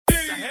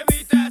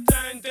jevita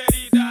está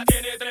enterita,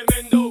 tiene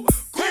tremendo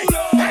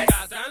culo.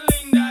 Está tan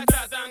linda,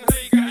 está tan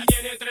rica y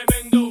tiene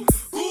tremendo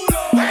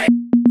culo.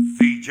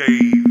 DJ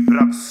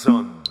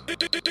Dravson.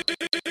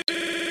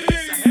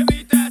 Esa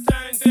jevita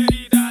está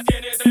enterita,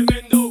 tiene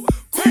tremendo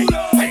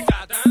culo.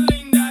 Está tan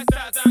linda,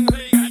 está tan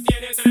rica y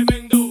tiene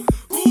tremendo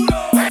culo.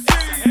 Esa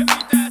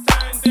jevita está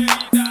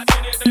enterita,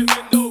 tiene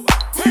tremendo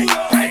culo.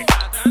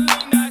 Está tan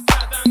linda, está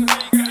tan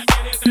rica y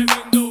tiene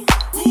tremendo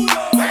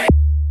culo.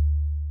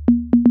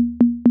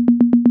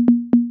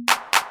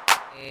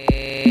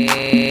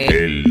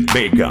 El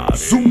Mega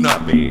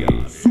Tsunami.